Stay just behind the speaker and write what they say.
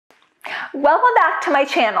Welcome back to my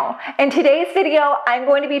channel. In today's video, I'm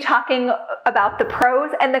going to be talking about the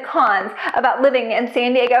pros and the cons about living in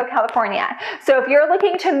San Diego, California. So if you're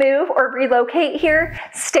looking to move or relocate here,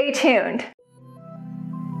 stay tuned.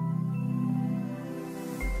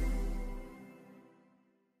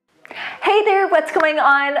 Hey there, what's going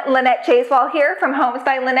on? Lynnette Jaiswal here from Homes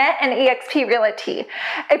by Lynnette and eXp Realty.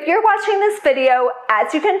 If you're watching this video,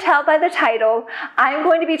 as you can tell by the title, I'm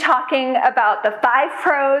going to be talking about the 5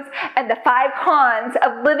 pros and the 5 cons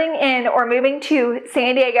of living in or moving to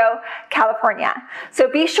San Diego, California. So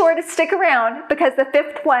be sure to stick around because the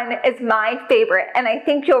 5th one is my favorite and I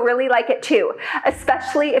think you'll really like it too,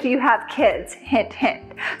 especially if you have kids, hint, hint.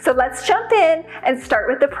 So let's jump in and start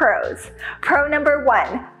with the pros. Pro number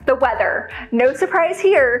 1. The weather. No surprise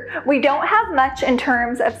here, we don't have much in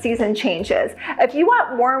terms of season changes. If you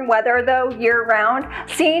want warm weather though year-round,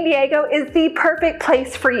 San Diego is the perfect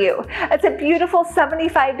place for you. It's a beautiful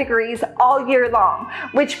 75 degrees all year long,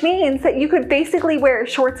 which means that you could basically wear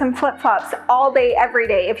shorts and flip-flops all day every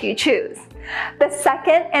day if you choose. The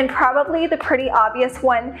second, and probably the pretty obvious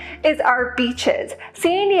one, is our beaches.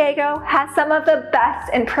 San Diego has some of the best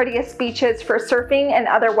and prettiest beaches for surfing and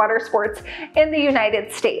other water sports in the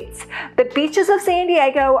United States. The beaches of San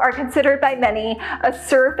Diego are considered by many a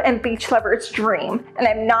surf and beach lover's dream, and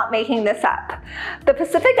I'm not making this up. The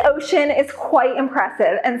Pacific Ocean is quite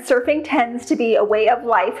impressive, and surfing tends to be a way of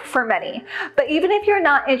life for many. But even if you're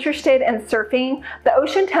not interested in surfing, the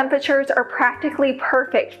ocean temperatures are practically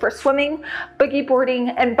perfect for swimming, boogie boarding,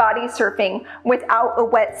 and body surfing without a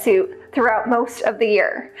wetsuit throughout most of the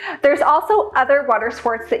year. There's also other water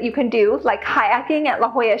sports that you can do, like kayaking at La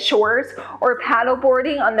Jolla Shores, or paddle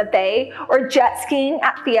boarding on the bay, or jet skiing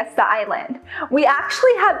at Fiesta Island. We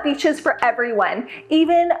actually have beaches for everyone,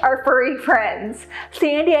 even our furry friends.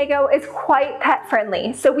 San Diego is quite pet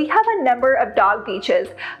friendly, so we have a number of dog beaches,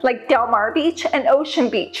 like Del Mar Beach and Ocean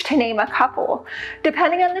Beach, to name a couple.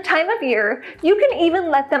 Depending on the time of year, you can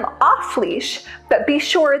even let them off leash, but be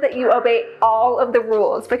sure that you obey all of the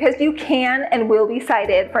rules because you can and will be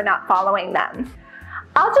cited for not following them.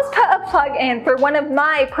 I'll just put a plug in for one of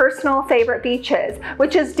my personal favorite beaches,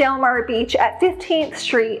 which is Del Mar Beach at 15th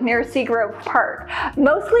Street near Seagrove Park,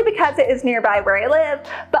 mostly because it is nearby where I live,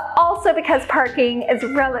 but also because parking is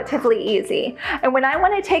relatively easy. And when I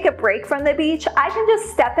want to take a break from the beach, I can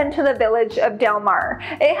just step into the village of Del Mar.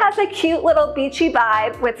 It has a cute little beachy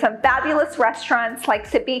vibe with some fabulous restaurants like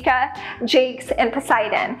Sabika, Jake's, and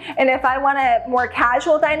Poseidon. And if I want a more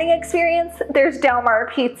casual dining experience, there's Del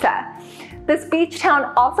Mar Pizza. This beach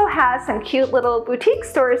town also has some cute little boutique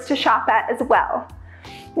stores to shop at as well.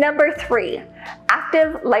 Number 3,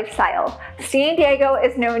 active lifestyle. San Diego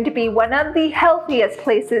is known to be one of the healthiest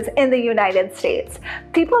places in the United States.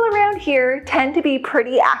 People around here tend to be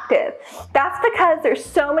pretty active. That's because there's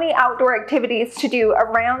so many outdoor activities to do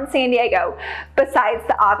around San Diego, besides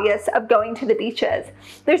the obvious of going to the beaches.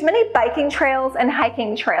 There's many biking trails and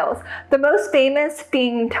hiking trails, the most famous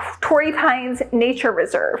being Torrey Pines Nature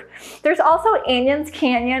Reserve. There's also Anyons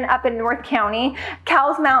Canyon up in North County,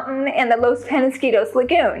 Cowles Mountain, and the Los Penasquitos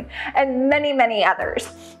Lagoon, and many others.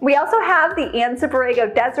 We also have the Anza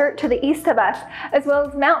Borrego Desert to the east of us, as well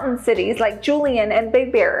as mountain cities like Julian and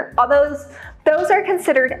Big Bear, although those are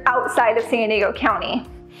considered outside of San Diego County.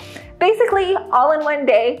 Basically, all in one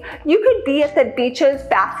day, you could be at the beaches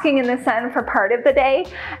basking in the sun for part of the day,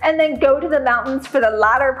 and then go to the mountains for the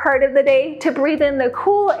latter part of the day to breathe in the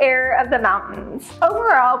cool air of the mountains.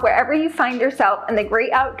 Overall, wherever you find yourself in the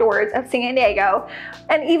great outdoors of San Diego,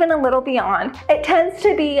 and even a little beyond, it tends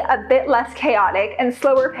to be a bit less chaotic and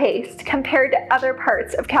slower paced compared to other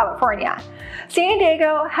parts of California. San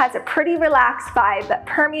Diego has a pretty relaxed vibe that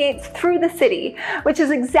permeates through the city, which is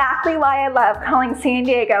exactly why I love calling San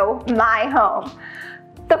Diego my home.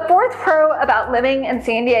 The 4th pro about living in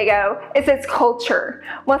San Diego is its culture.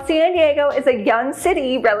 While San Diego is a young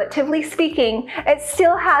city, relatively speaking, it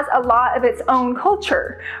still has a lot of its own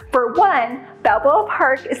culture. For one, Balboa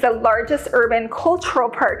Park is the largest urban cultural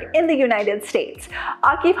park in the United States,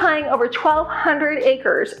 occupying over 1,200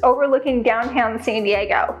 acres overlooking downtown San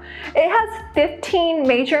Diego. It has 15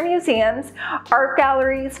 major museums, art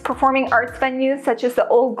galleries, performing arts venues such as the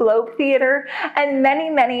Old Globe Theater, and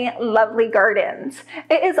many lovely gardens.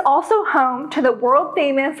 It is also home to the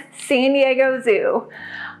world-famous San Diego Zoo.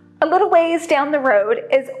 A little ways down the road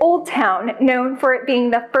is Old Town, known for it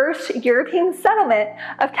being the first European settlement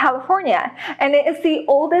of California, and it is the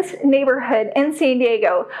oldest neighborhood in San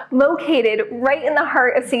Diego, located right in the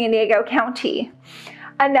heart of San Diego County.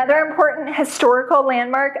 Another important historical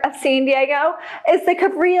landmark of San Diego is the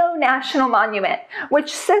Cabrillo National Monument,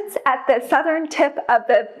 which sits at the southern tip of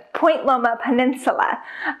the Point Loma Peninsula,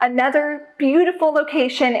 another beautiful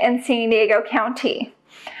location in San Diego County.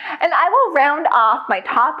 And I will round off my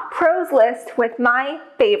top pros list with my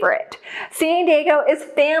favorite. San Diego is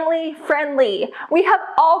family friendly. We have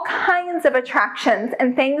all kinds of attractions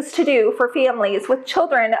and things to do for families with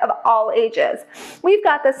children of all ages. We've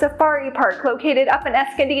got the Safari Park located up in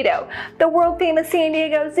Escondido, the world famous San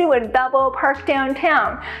Diego Zoo and Balboa Park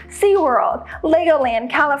downtown, SeaWorld, Legoland,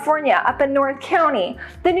 California up in North County,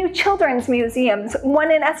 the new children's museums,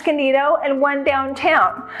 one in Escondido and one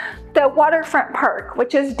downtown, the Waterfront Park,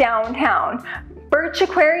 which is downtown, Birch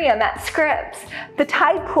Aquarium at Scripps, the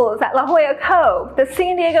tide pools at La Jolla Cove, the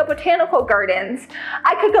San Diego Botanical Gardens.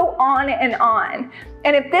 I could go on and on.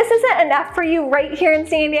 And if this isn't enough for you right here in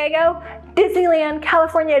San Diego, Disneyland,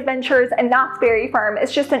 California Adventures, and Knott's Berry Farm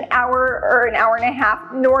is just an hour or an hour and a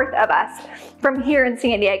half north of us from here in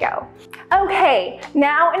San Diego. Okay,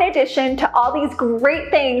 now in addition to all these great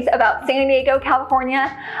things about San Diego, California,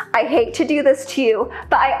 I hate to do this to you,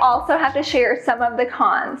 but I also have to share some of the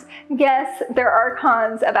cons. Yes, there are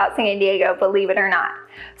cons about San Diego, believe it or not.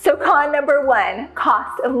 So con number one,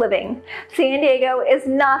 cost of living. San Diego is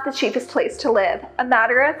not the cheapest place to live. A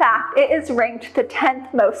matter of fact, it is ranked the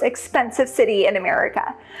 10th most expensive city in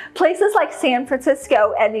America. Places like San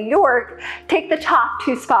Francisco and New York take the top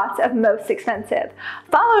 2 spots of most expensive,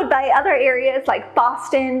 followed by other areas like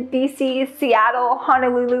Boston, DC, Seattle,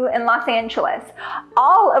 Honolulu, and Los Angeles,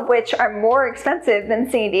 all of which are more expensive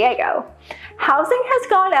than San Diego. Housing has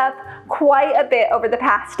gone up quite a bit over the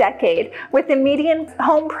past decade, with the median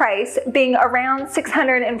home price being around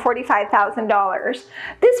 $645,000.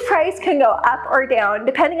 This price can go up or down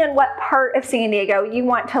depending on what part of San Diego you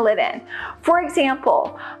want to live in. For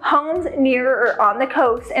example, homes near or on the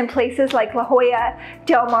coast in places like La Jolla,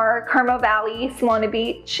 Del Mar, Carmel Valley, Solana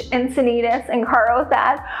Beach, Encinitas, and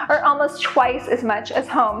Carlsbad are almost twice as much as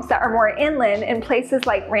homes that are more inland in places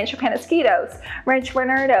like Rancho Penasquitos, Rancho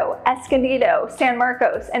Bernardo, Escondido, San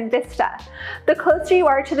Marcos, and Vista. The closer you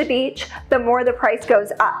are to the beach, the more the price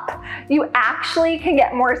goes up. You actually can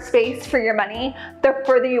get more space for your money the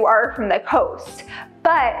further you are from the coast.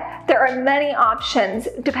 But there are many options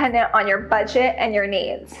dependent on your budget and your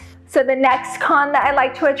needs. So the next con that I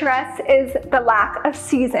like to address is the lack of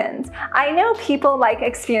seasons. I know people like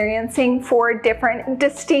experiencing 4 different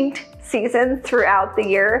distinct seasons throughout the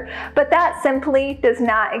year, but that simply does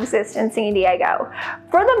not exist in San Diego.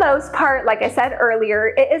 For the most part, like I said earlier,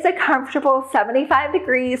 it is a comfortable 75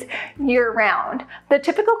 degrees year-round. The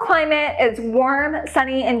typical climate is warm,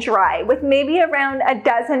 sunny, and dry, with maybe around a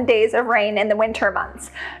dozen days of rain in the winter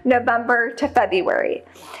months, November to February.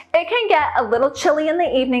 It can get a little chilly in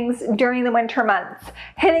the evenings during the winter months,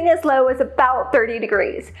 hitting as low as about 30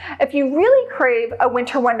 degrees. If you really crave a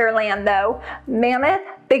winter wonderland though, Mammoth,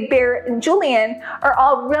 Big Bear, and Julian are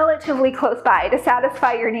all relatively close by to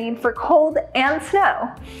satisfy your need for cold and snow.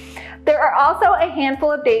 There are also a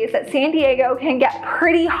handful of days that San Diego can get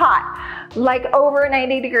pretty hot, like over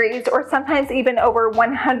 90 degrees or sometimes even over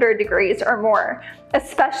 100 degrees or more,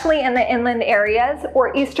 especially in the inland areas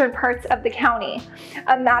or eastern parts of the county.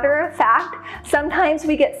 A matter of fact, sometimes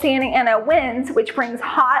we get Santa Ana winds, which brings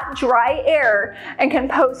hot, dry air and can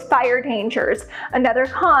pose fire dangers. Another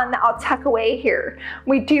con that I'll tuck away here.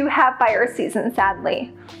 We do have fire season,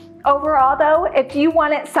 sadly. Overall though, if you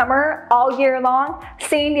want it summer all year long,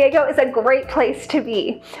 San Diego is a great place to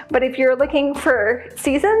be. But if you're looking for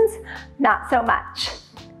seasons, not so much.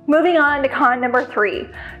 Moving on to con number 3,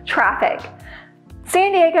 traffic.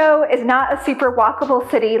 San Diego is not a super walkable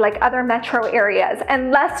city like other metro areas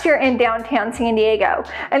unless you're in downtown San Diego.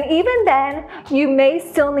 And even then, you may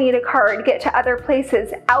still need a car to get to other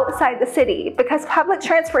places outside the city because public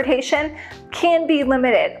transportation can be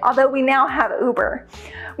limited, although we now have Uber.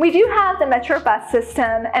 We do have the Metro bus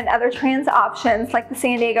system and other trans options like the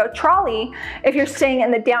San Diego Trolley if you're staying in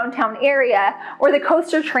the downtown area, or the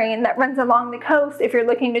coaster train that runs along the coast if you're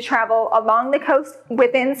looking to travel along the coast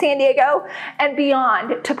within San Diego and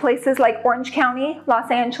beyond to places like Orange County, Los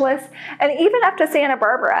Angeles, and even up to Santa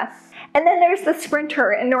Barbara. And then there's the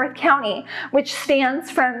Sprinter in North County, which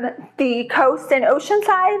spans from the coast and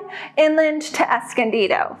oceanside inland to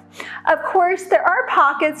Escondido. Of course, there are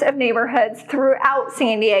pockets of neighborhoods throughout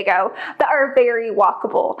San Diego that are very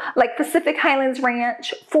walkable, like Pacific Highlands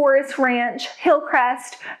Ranch, Forest Ranch,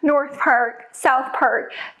 Hillcrest, North Park, South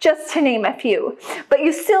Park, just to name a few. But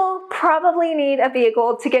you still probably need a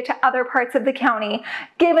vehicle to get to other parts of the county,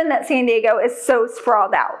 given that San Diego is so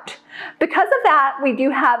sprawled out. Because of that, we do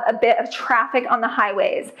have a bit of traffic on the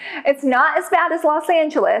highways. It's not as bad as Los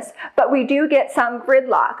Angeles, but we do get some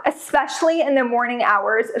gridlock, especially in the morning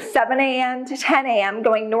hours of 7 a.m. to 10 a.m.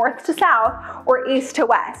 going north to south or east to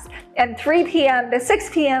west, and 3 p.m. to 6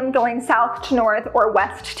 p.m. going south to north or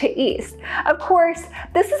west to east. Of course,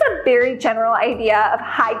 this is a very general idea of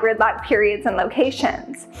high gridlock periods and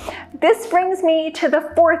locations. This brings me to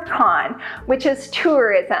the fourth con, which is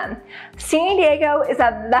tourism. San Diego is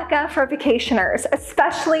a mecca for vacationers,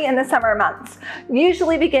 especially in the summer months,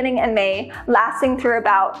 usually beginning in May, lasting through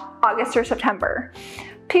about August or September.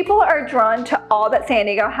 People are drawn to all that San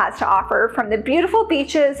Diego has to offer, from the beautiful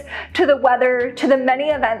beaches to the weather to the many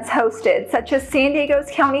events hosted, such as San Diego's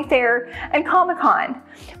County Fair and Comic-Con.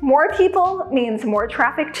 More people means more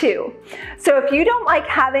traffic too. So if you don't like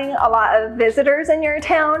having a lot of visitors in your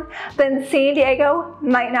town, then San Diego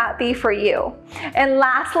might not be for you. And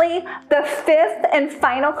lastly, the fifth and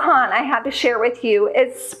final con I have to share with you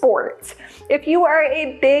is sports. If you are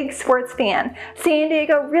a big sports fan, San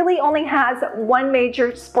Diego really only has one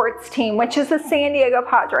major sports team, which is the San Diego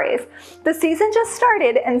Padres. The season just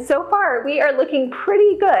started, and so far we are looking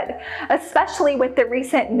pretty good, especially with the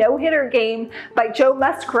recent no-hitter game by Joe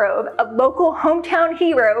Musgrove, a local hometown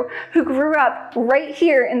hero who grew up right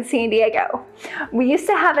here in San Diego. We used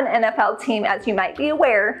to have an NFL team, as you might be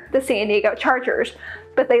aware, the San Diego Chargers,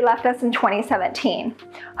 but they left us in 2017.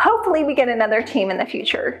 Hopefully we get another team in the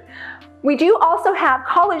future. We do also have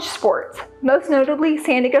college sports, most notably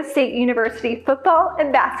San Diego State University football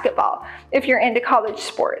and basketball, if you're into college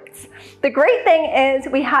sports. The great thing is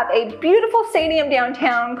we have a beautiful stadium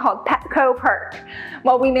downtown called Petco Park.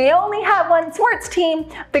 While we may only have one sports team,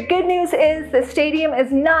 the good news is the stadium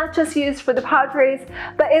is not just used for the Padres,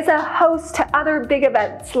 but is a host to other big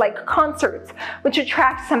events like concerts, which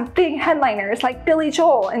attract some big headliners like Billy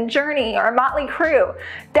Joel and Journey or Motley Crue,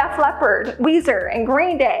 Def Leppard, Weezer, and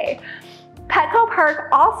Green Day. Petco Park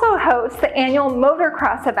also hosts the annual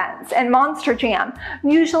motocross events and Monster Jam,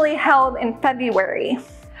 usually held in February.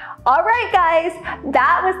 All right, guys,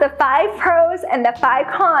 that was the 5 pros and the 5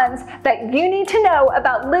 cons that you need to know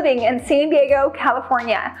about living in San Diego,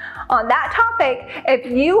 California. On that topic, if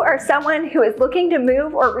you are someone who is looking to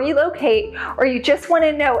move or relocate, or you just want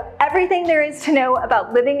to know everything there is to know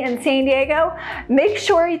about living in San Diego, make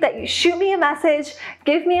sure that you shoot me a message,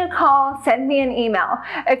 give me a call, send me an email.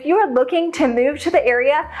 If you are looking to move to the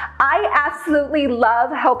area, I absolutely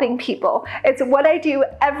love helping people. It's what I do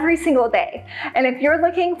every single day. And if you're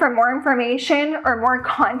looking for more information or more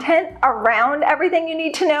content around everything you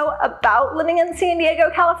need to know about living in San Diego,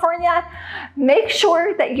 California, make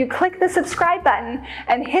sure that you click the subscribe button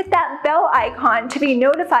and hit that bell icon to be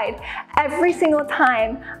notified every single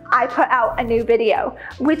time I put out a new video,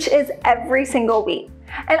 which is every single week.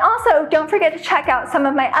 And also, don't forget to check out some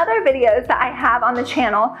of my other videos that I have on the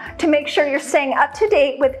channel to make sure you're staying up to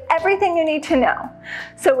date with everything you need to know.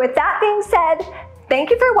 So with that being said, thank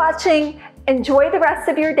you for watching. Enjoy the rest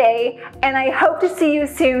of your day, and I hope to see you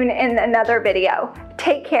soon in another video.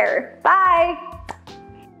 Take care. Bye.